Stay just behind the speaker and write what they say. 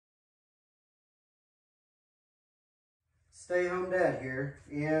Stay Home Dad here,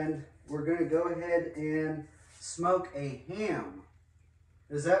 and we're going to go ahead and smoke a ham.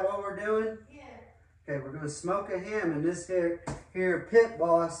 Is that what we're doing? Yeah. Okay, we're going to smoke a ham in this here Pit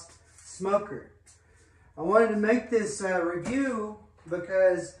Boss smoker. I wanted to make this review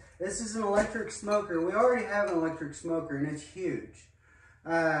because this is an electric smoker. We already have an electric smoker, and it's huge.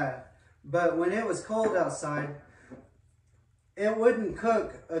 But when it was cold outside, it wouldn't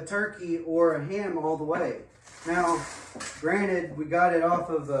cook a turkey or a ham all the way. Now, granted, we got it off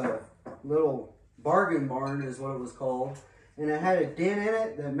of a little bargain barn is what it was called. And it had a dent in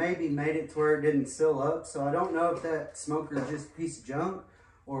it that maybe made it to where it didn't seal up. So I don't know if that smoker is just a piece of junk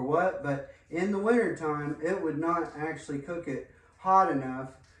or what. But in the winter time, it would not actually cook it hot enough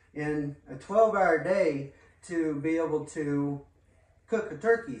in a 12-hour day to be able to cook a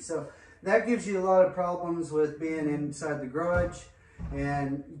turkey. So that gives you a lot of problems with being inside the garage.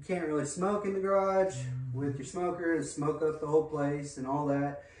 And you can't really smoke in the garage with your smoker and smoke up the whole place and all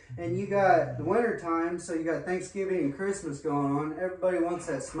that. And you got the winter time, so you got Thanksgiving and Christmas going on. Everybody wants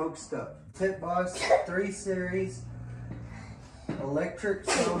that smoke stuff. Pit Boss 3 Series electric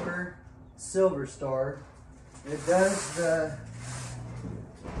smoker, Silver Star. It does the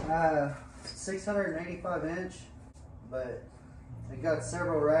 685 inch, but it got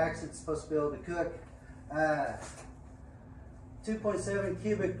several racks. It's supposed to be able to cook. 2.7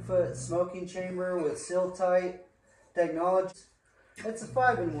 cubic foot smoking chamber with seal tight technology. It's a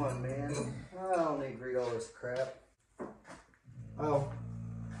 5-in-1, man. I don't need to read all this crap. Oh,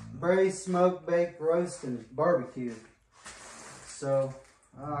 braise, smoke, bake, roast, and barbecue. So,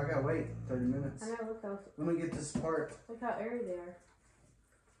 I gotta wait 30 minutes. I know, look how... Let me get this apart. Look how airy they are.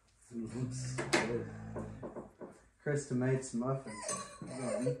 Looks good. Krista made some muffins. I'm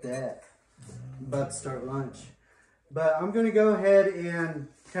gonna eat that. I'm about to start lunch. But I'm gonna go ahead and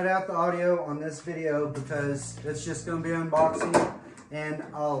cut out the audio on this video because it's just gonna be unboxing. And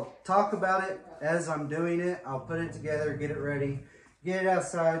I'll talk about it as I'm doing it. I'll put it together, get it ready, get it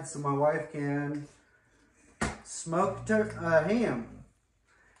outside so my wife can smoke ham.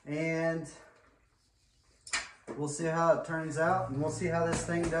 And we'll see how it turns out, and we'll see how this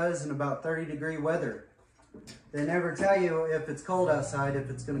thing does in about 30-degree weather. They never tell you if it's cold outside, if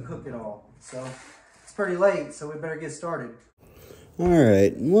it's gonna cook at all. So it's pretty late, so we better get started. All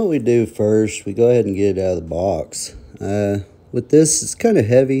right, what we do first, we go ahead and get it out of the box. With this, it's kind of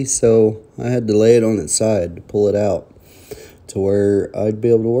heavy, so I had to lay it on its side to pull it out to where I'd be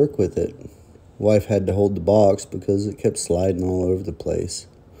able to work with it. Wife had to hold the box because it kept sliding all over the place.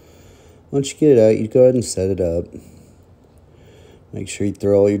 Once you get it out, you go ahead and set it up. Make sure you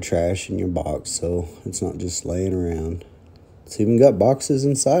throw all your trash in your box so it's not just laying around. It's even got boxes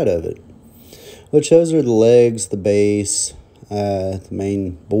inside of it, which those are the legs, the base, the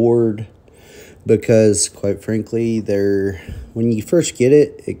main board. Because quite frankly, when you first get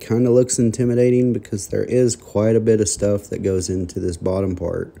it, it kind of looks intimidating because there is quite a bit of stuff that goes into this bottom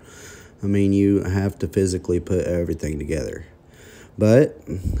part. I mean, you have to physically put everything together. But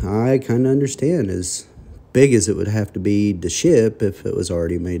I kind of understand as big as it would have to be to ship if it was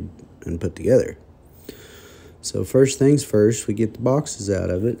already made and put together. So first things first, we get the boxes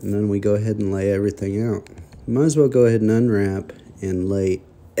out of it, and then we go ahead and lay everything out. You might as well go ahead and unwrap and lay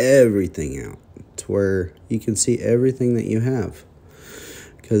everything out to where you can see everything that you have.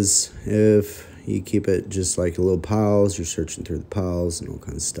 Because if you keep it just like little piles, you're searching through the piles and all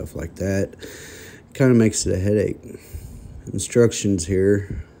kinds of stuff like that, it kind of makes it a headache. Instructions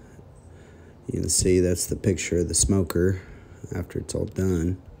here, you can see that's the picture of the smoker after it's all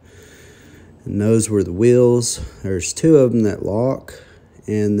done. And those were the wheels. There's 2 of them that lock,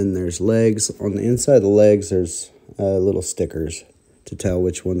 and then there's legs. On the inside of the legs, there's little stickers to tell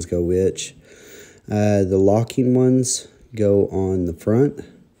which ones go which. The locking ones go on the front,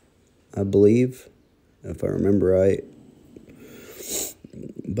 I believe, if I remember right.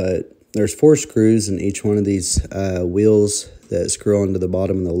 But there's 4 screws in each one of these wheels that screw onto the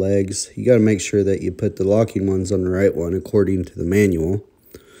bottom of the legs. You got to make sure that you put the locking ones on the right one according to the manual.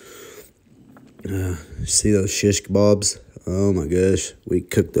 See those shish kebabs? Oh my gosh, we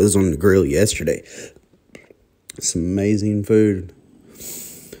cooked those on the grill yesterday. Some amazing food.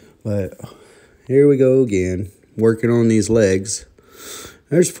 But here we go again, working on these legs.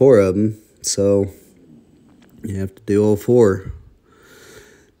 There's 4 of them, so you have to do all 4.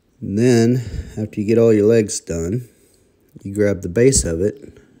 And then, after you get all your legs done, you grab the base of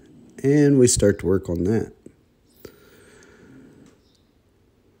it, and we start to work on that.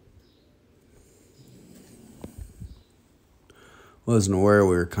 Wasn't aware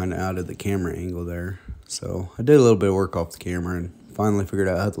we were kind of out of the camera angle there, so I did a little bit of work off the camera and finally figured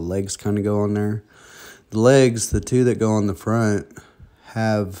out how the legs kind of go on there. the legs, the two that go on the front,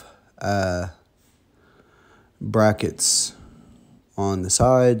 have brackets on the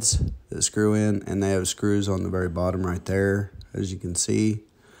sides that screw in, and they have screws on the very bottom right there, as you can see.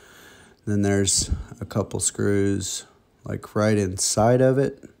 Then there's a couple screws like right inside of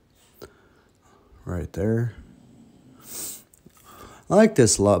it, right there. I like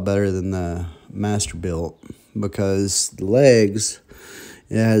this a lot better than the Masterbuilt because the legs,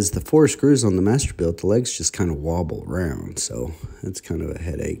 it has the 4 screws on the Masterbuilt. The legs just kind of wobble around, so it's kind of a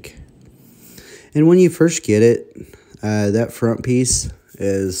headache. And when you first get it, that front piece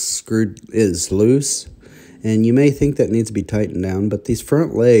is loose, and you may think that needs to be tightened down, but these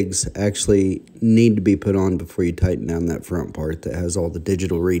front legs actually need to be put on before you tighten down that front part that has all the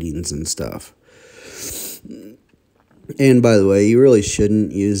digital readings and stuff. And by the way, you really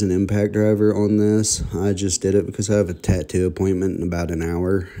shouldn't use an impact driver on this. I just did it because I have a tattoo appointment in about an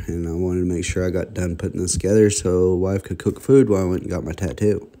hour, and I wanted to make sure I got done putting this together so wife could cook food while I went and got my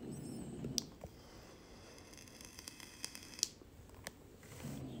tattoo.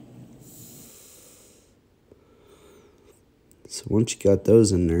 So once you got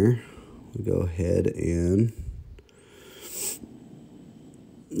those in there, we'll go ahead and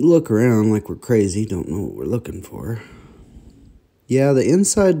look around like we're crazy, don't know what we're looking for. Yeah, the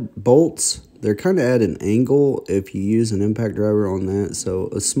inside bolts, they're kind of at an angle if you use an impact driver on that, so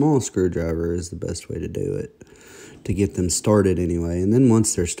a small screwdriver is the best way to do it, to get them started anyway. And then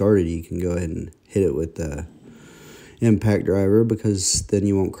once they're started, you can go ahead and hit it with the impact driver because then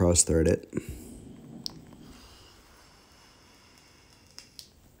you won't cross thread it.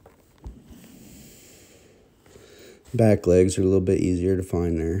 Back legs are a little bit easier to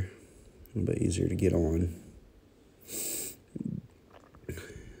find there, a little bit easier to get on.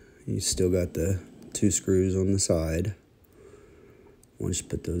 You still got the 2 screws on the side. Once you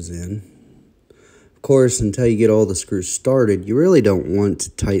put those in. Of course, until you get all the screws started, you really don't want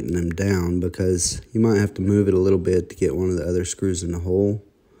to tighten them down because you might have to move it a little bit to get one of the other screws in the hole.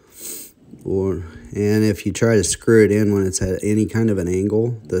 And if you try to screw it in when it's at any kind of an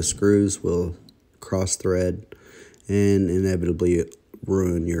angle, the screws will cross thread and inevitably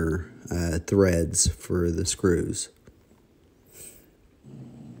ruin your threads for the screws.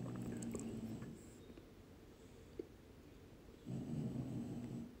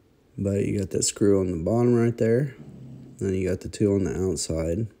 But you got that screw on the bottom right there. Then you got the 2 on the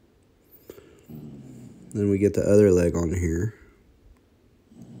outside. Then we get the other leg on here.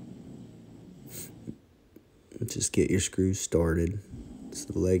 Just get your screws started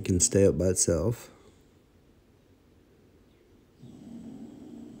so the leg can stay up by itself.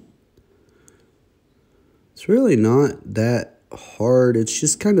 It's really not that hard. It's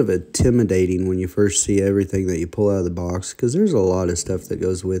just kind of intimidating when you first see everything that you pull out of the box because there's a lot of stuff that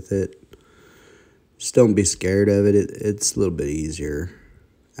goes with it. Just don't be scared of it. It's a little bit easier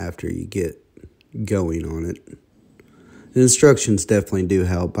after you get going on it. The instructions definitely do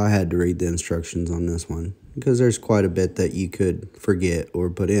help. I had to read the instructions on this one because there's quite a bit that you could forget or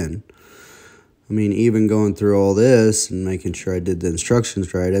put in. I mean, even going through all this and making sure I did the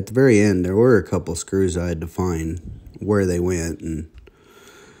instructions right, at the very end, there were a couple screws I had to find where they went. And,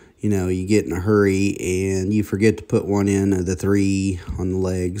 you know, you get in a hurry and you forget to put one in of the 3 on the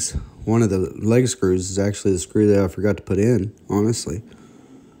legs. One of the leg screws is actually the screw that I forgot to put in, honestly.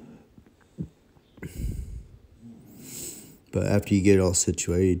 But after you get it all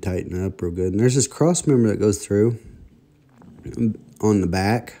situated, you tighten it up real good. And there's this cross member that goes through on the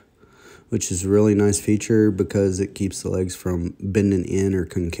back, which is a really nice feature because it keeps the legs from bending in or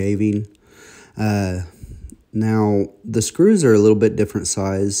concaving. Now, the screws are a little bit different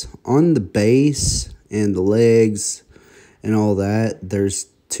size. On the base and the legs and all that, there's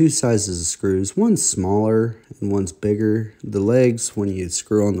 2 sizes of screws. One's smaller and one's bigger. The legs, when you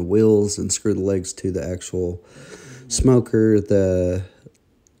screw on the wheels and screw the legs to the actual smoker, the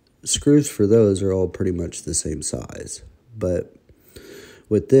screws for those are all pretty much the same size. But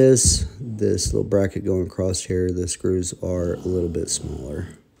with this little bracket going across here, the screws are a little bit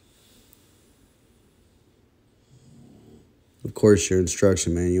smaller. Of course, your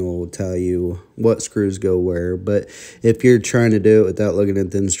instruction manual will tell you what screws go where, but if you're trying to do it without looking at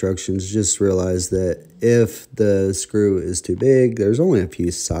the instructions, just realize that if the screw is too big, there's only a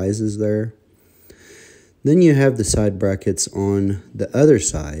few sizes there. Then you have the side brackets on the other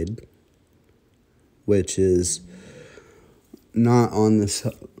side, which is not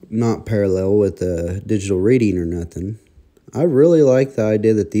parallel with the digital reading or nothing. I really like the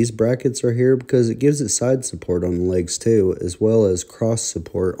idea that these brackets are here because it gives it side support on the legs too, as well as cross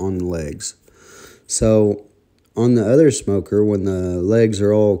support on the legs. So on the other smoker, when the legs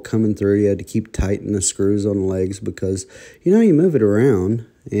are all coming through, you had to keep tightening the screws on the legs because, you know, you move it around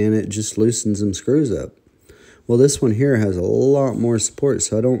and it just loosens them screws up. Well, this one here has a lot more support,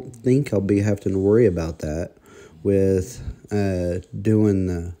 so I don't think I'll be having to worry about that with doing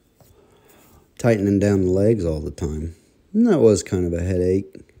the tightening down the legs all the time. And that was kind of a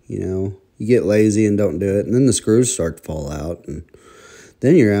headache, you know. You get lazy and don't do it, and then the screws start to fall out, and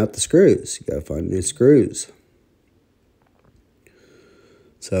then you're out the screws. You got to find new screws.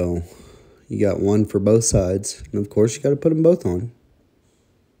 So you got one for both sides, and of course you got to put them both on.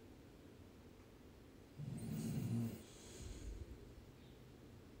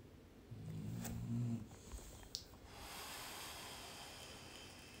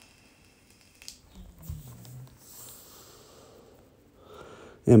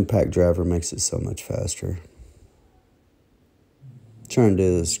 Impact driver makes it so much faster. Trying to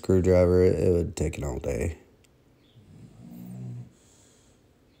do the screwdriver, it would take it all day.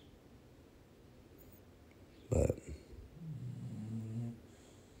 But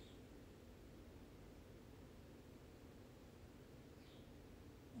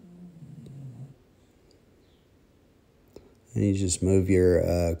and you just move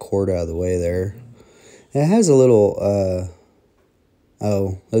your cord out of the way there. It has a little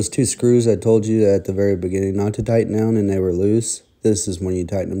those two screws I told you at the very beginning not to tighten down, and they were loose. This is when you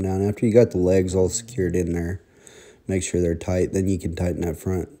tighten them down. After you got the legs all secured in there, make sure they're tight, then you can tighten that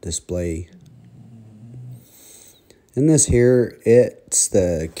front display. And this here, it's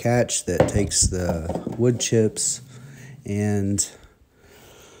the catch that takes the wood chips and,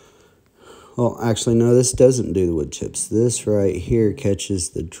 well, actually, no, this doesn't do the wood chips. This right here catches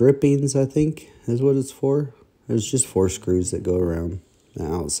the drippings, I think, is what it's for. There's just 4 screws that go around the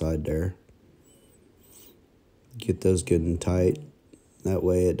outside there. Get those good and tight. That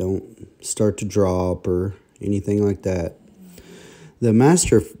way it don't start to drop or anything like that. The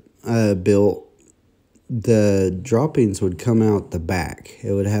Master built, the droppings would come out the back.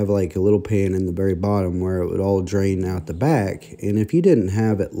 It would have like a little pan in the very bottom where it would all drain out the back. And if you didn't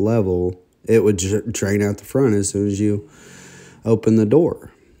have it level, it would drain out the front as soon as you open the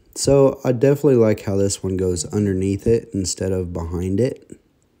door. So I definitely like how this one goes underneath it instead of behind it.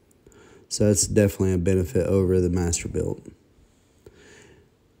 So that's definitely a benefit over the Masterbuilt.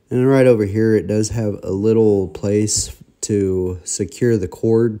 And right over here, it does have a little place to secure the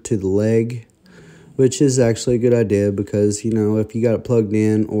cord to the leg, which is actually a good idea because, you know, if you got it plugged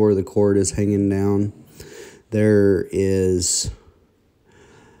in or the cord is hanging down, there is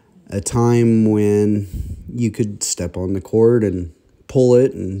a time when you could step on the cord and pull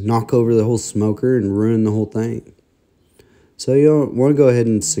it and knock over the whole smoker and ruin the whole thing. So you don't want to go ahead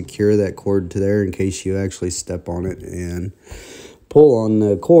and secure that cord to there in case you actually step on it and pull on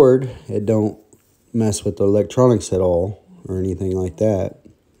the cord. It don't mess with the electronics at all or anything like that.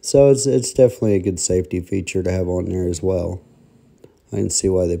 So it's definitely a good safety feature to have on there as well. I can see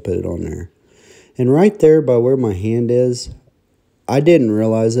why they put it on there. And right there by where my hand is, I didn't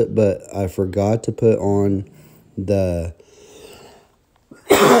realize it, but I forgot to put on the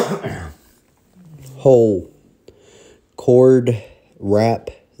whole cord wrap.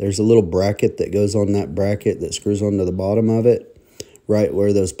 There's a little bracket that goes on that bracket that screws onto the bottom of it. Right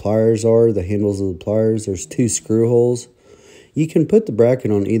where those pliers are, the handles of the pliers, there's 2 screw holes. You can put the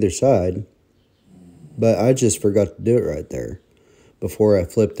bracket on either side, but I just forgot to do it right there before I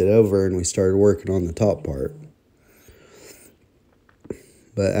flipped it over and we started working on the top part.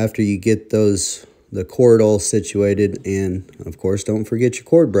 But after you get the cord all situated, and of course don't forget your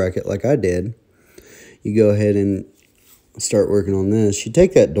cord bracket like I did, you go ahead and start working on this. You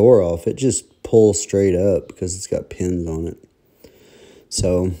take that door off, it just pulls straight up because it's got pins on it.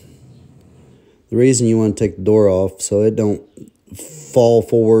 So the reason you want to take the door off so it don't fall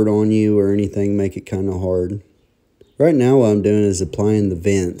forward on you or anything, make it kind of hard. Right now what I'm doing is applying the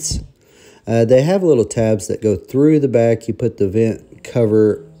vents. They have little tabs that go through the back. You put the vent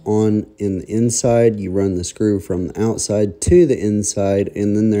cover on in the inside. You run the screw from the outside to the inside,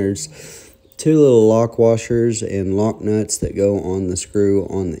 and then there's 2 little lock washers and lock nuts that go on the screw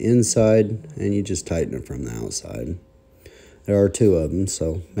on the inside, and you just tighten it from the outside. There are 2 of them,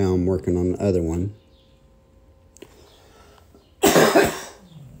 so now I'm working on the other one.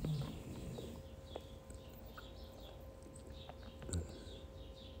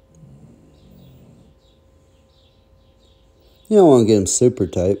 You don't want to get them super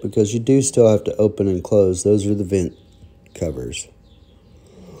tight because you do still have to open and close. Those are the vent covers.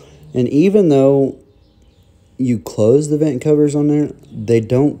 And even though you close the vent covers on there, they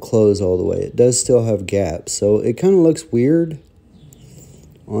don't close all the way. It does still have gaps. So it kind of looks weird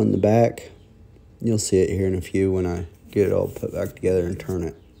on the back. You'll see it here in a few when I get it all put back together and turn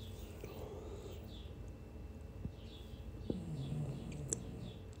it.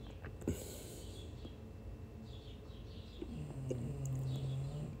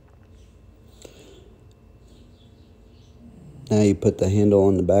 Now you put the handle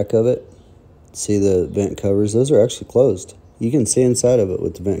on the back of it. See the vent covers? Those are actually closed. You can see inside of it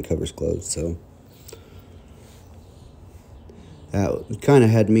with the vent covers closed. So that kind of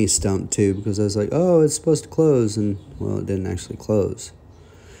had me stumped too, because I was like, oh, it's supposed to close, and well, it didn't actually close.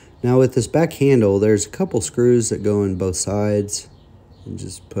 Now with this back handle, there's a couple screws that go in both sides, and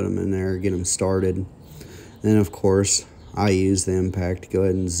just put them in there, get them started. Then of course I use the impact to go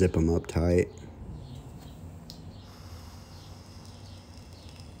ahead and zip them up tight.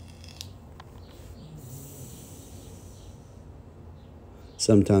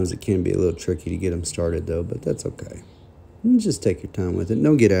 Sometimes it can be a little tricky to get them started though, but that's okay. You just take your time with it.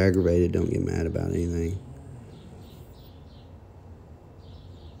 Don't get aggravated. Don't get mad about anything.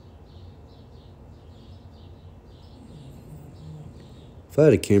 If I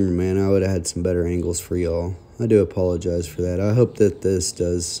had a cameraman, I would have had some better angles for y'all. I do apologize for that. I hope that this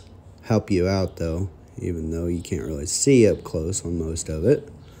does help you out though, even though you can't really see up close on most of it.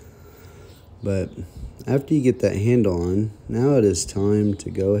 But after you get that handle on, now it is time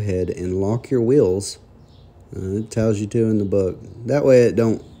to go ahead and lock your wheels. It tells you to in the book. That way it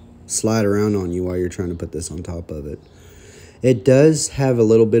don't slide around on you while you're trying to put this on top of it. It does have a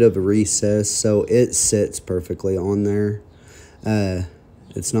little bit of a recess, so it sits perfectly on there.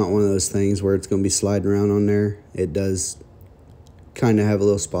 It's not one of those things where it's going to be sliding around on there. It does kind of have a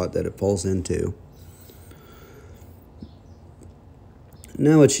little spot that it falls into.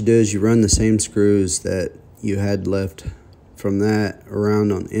 Now what you do is you run the same screws that you had left from that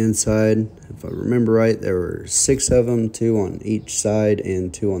around on the inside. If I remember right, there were 6 of them, 2 on each side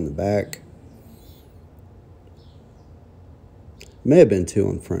and 2 on the back. May have been 2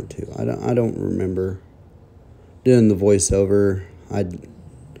 on front too. I don't remember doing the voiceover.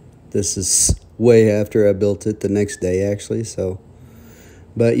 This is way after I built it, the next day actually. So,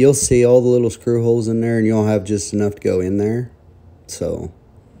 but you'll see all the little screw holes in there, and you'll have just enough to go in there. So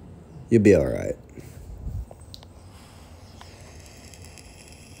you'll be all right.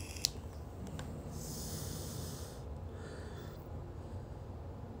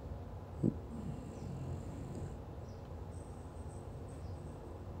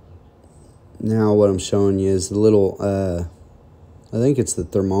 Now what I'm showing you is the little, I think it's the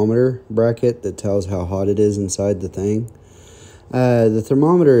thermometer bracket that tells how hot it is inside the thing. The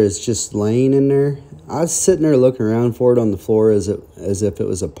thermometer is just laying in there. I was sitting there looking around for it on the floor as if it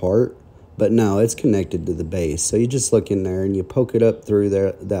was a part, but no, it's connected to the base. So you just look in there and you poke it up through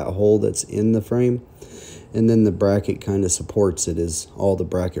that hole that's in the frame, and then the bracket kind of supports it, is all the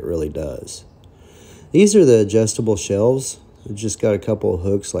bracket really does. These are the adjustable shelves. It's just got a couple of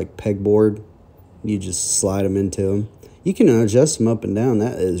hooks like pegboard. You just slide them into them. You can adjust them up and down.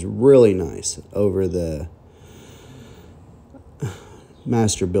 That is really nice over the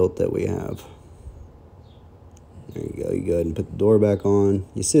Masterbuilt that we have. There you go. You go ahead and put the door back on.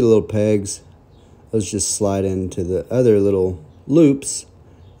 You see the little pegs. Those just slide into the other little loops.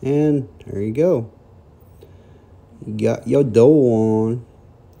 And there you go. You got your door on.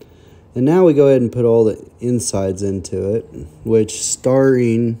 And now we go ahead and put all the insides into it, which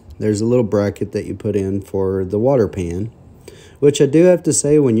starting, there's a little bracket that you put in for the water pan, which I do have to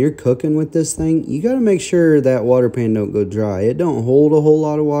say, when you're cooking with this thing, you got to make sure that water pan don't go dry. It don't hold a whole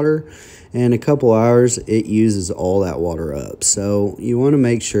lot of water, and a couple hours, it uses all that water up. So you want to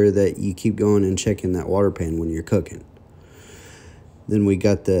make sure that you keep going and checking that water pan when you're cooking. Then we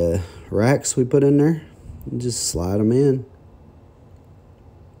got the racks we put in there. Just slide them in.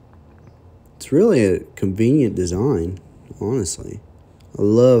 It's really a convenient design, honestly. I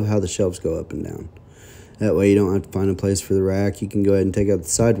love how the shelves go up and down. That way you don't have to find a place for the rack. You can go ahead and take out the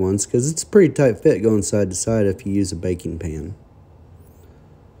side ones, because it's a pretty tight fit going side to side if you use a baking pan.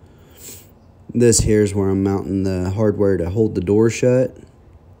 This here is where I'm mounting the hardware to hold the door shut.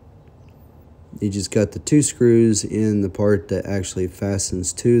 You just got the 2 screws in the part that actually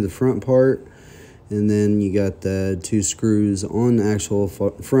fastens to the front part. And then you got the 2 screws on the actual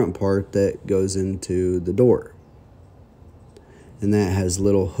front part that goes into the door. And that has a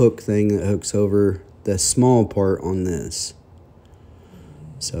little hook thing that hooks over the small part on this.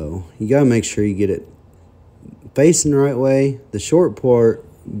 So you got to make sure you get it facing the right way. The short part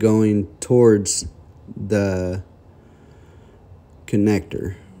going towards the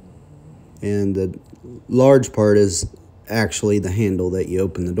connector. And the large part is actually the handle that you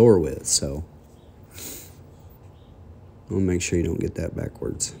open the door with. So I'll make sure you don't get that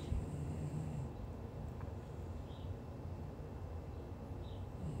backwards.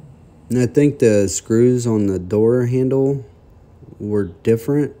 And I think the screws on the door handle were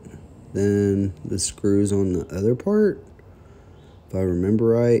different than the screws on the other part, if I remember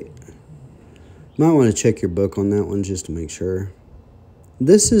right. Might want to check your book on that one just to make sure.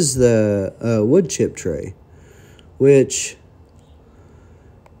 This is the wood chip tray, which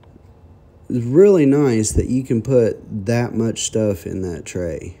is really nice that you can put that much stuff in that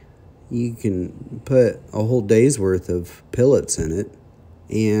tray. You can put a whole day's worth of pellets in it,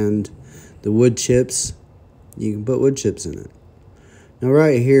 and the wood chips, you can put wood chips in it. Now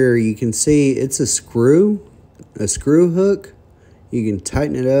right here you can see it's a screw hook. You can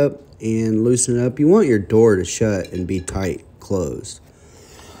tighten it up and loosen it up. You want your door to shut and be tight closed.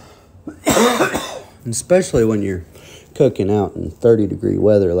 Especially when you're cooking out in 30-degree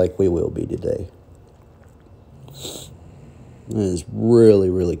weather like we will be today. It is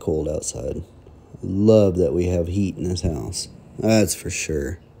really, really cold outside. Love that we have heat in this house. That's for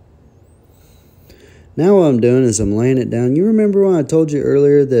sure. Now what I'm doing is I'm laying it down. You remember when I told you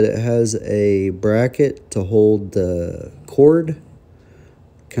earlier that it has a bracket to hold the cord?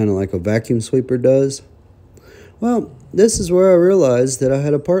 Kind of like a vacuum sweeper does. Well, this is where I realized that I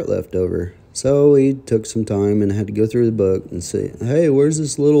had a part left over. So we took some time and had to go through the book and see, hey, where's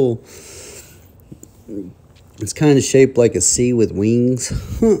this little... It's kind of shaped like a C with wings.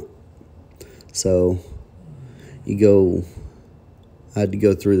 So I had to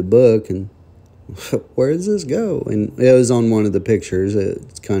go through the book and where does this go? And it was on one of the pictures.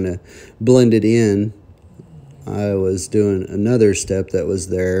 It's kind of blended in. I was doing another step that was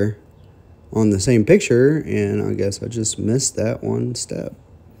there on the same picture, and I guess I just missed that one step.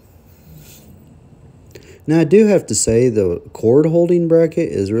 Now I do have to say the cord holding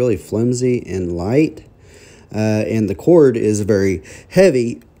bracket is really flimsy and light, and the cord is very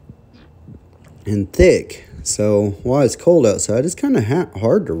heavy and thick. So while it's cold outside, it's kind of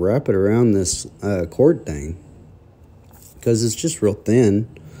hard to wrap it around this cord thing because it's just real thin,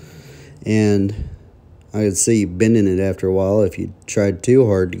 and I could see you bending it after a while if you tried too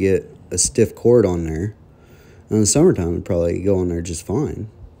hard to get a stiff cord on there. In the summertime, it'd probably go on there just fine.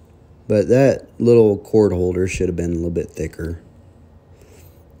 But that little cord holder should have been a little bit thicker.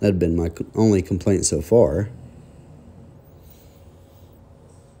 That'd been my only complaint so far.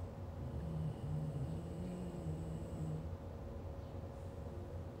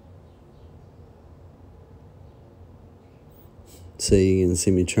 So you can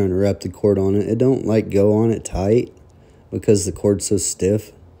see me trying to wrap the cord on it. It don't like go on it tight because the cord's so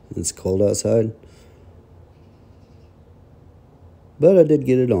stiff. It's cold outside. But I did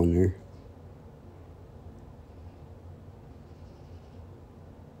get it on there.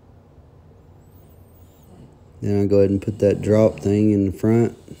 Then I'll go ahead and put that drop thing in the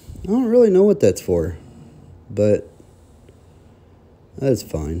front. I don't really know what that's for, but that's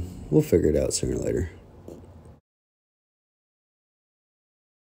fine. We'll figure it out sooner or later.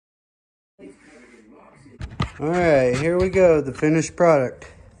 Alright, here we go, the finished product.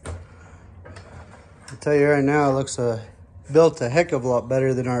 I'll tell you right now, it looks built a heck of a lot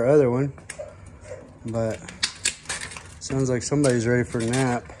better than our other one. But sounds like somebody's ready for a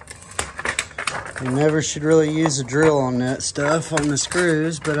nap. You never should really use a drill on that stuff, on the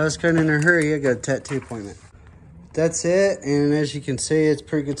screws, but I was kind of in a hurry. I got a tattoo appointment. That's it, and as you can see, it's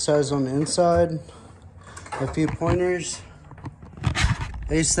pretty good size on the inside. A few pointers.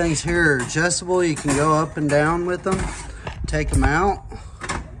 These things here are adjustable. You can go up and down with them, take them out.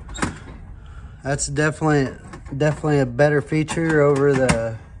 That's definitely a better feature over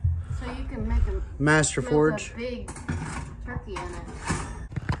the so you can make a Master Forge. A big turkey in it.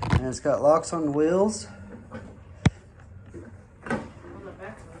 And it's got locks on the wheels. On the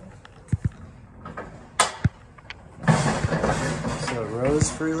back of it. So it rose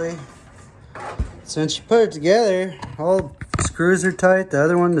freely. Since you put it together, all the screws are tight. The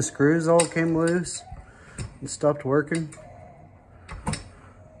other one, the screws all came loose and stopped working.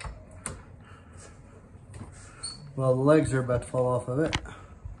 Well, the legs are about to fall off of it.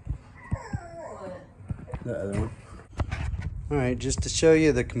 The other one. All right, just to show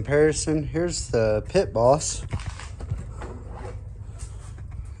you the comparison, here's the Pit Boss.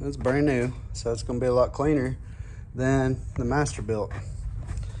 It's brand new, so it's gonna be a lot cleaner than the Masterbuilt.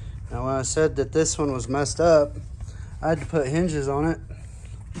 Now, when I said that this one was messed up, I had to put hinges on it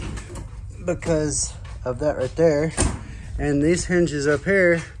because of that right there. And these hinges up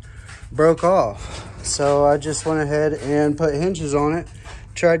here broke off. So I just went ahead and put hinges on it,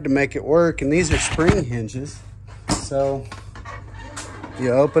 tried to make it work. And these are spring hinges. So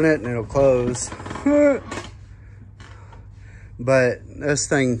you open it and it'll close. But this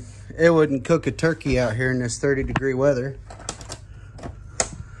thing, it wouldn't cook a turkey out here in this 30-degree weather.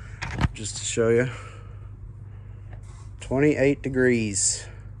 just to show you. 28 degrees.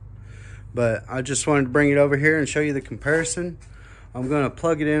 But I just wanted to bring it over here and show you the comparison. I'm gonna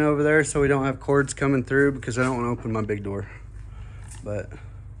plug it in over there so we don't have cords coming through because I don't want to open my big door. But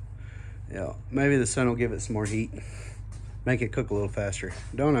yeah, maybe the sun will give it some more heat. Make it cook a little faster.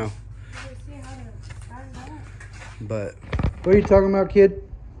 Don't know. But what are you talking about, kid?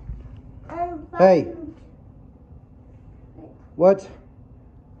 Hey. What?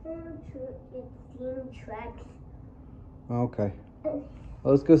 Okay.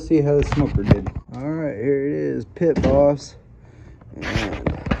 Let's go see how the smoker did. All right, here it is, Pit Boss. And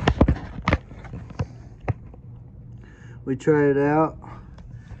we tried it out.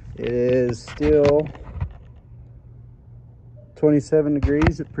 It is still 27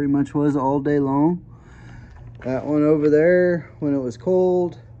 degrees. It pretty much was all day long. That one over there, when it was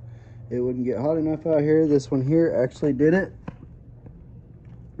cold, it wouldn't get hot enough out here. This one here actually did it.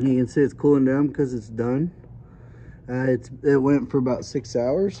 You can see it's cooling down because it's done. It went for about 6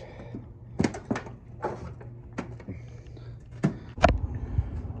 hours.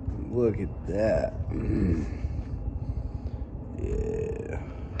 Look at that. Yeah.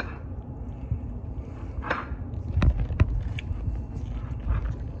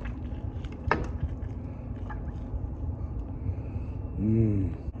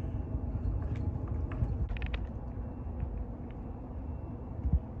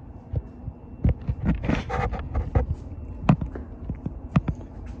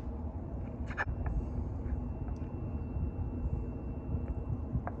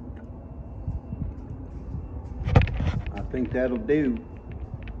 I think that'll do.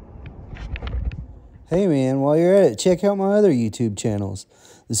 Hey man, while you're at it, check out my other YouTube channels.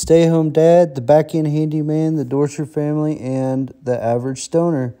 The Stay Home Dad, The Back End Handyman, The Dorser Family, and The Average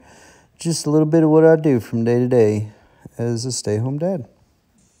Stoner. Just a little bit of what I do from day to day as a stay-home dad.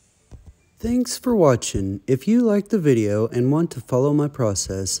 Thanks for watching. If you liked the video and want to follow my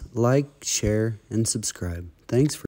process, like, share, and subscribe. Thanks for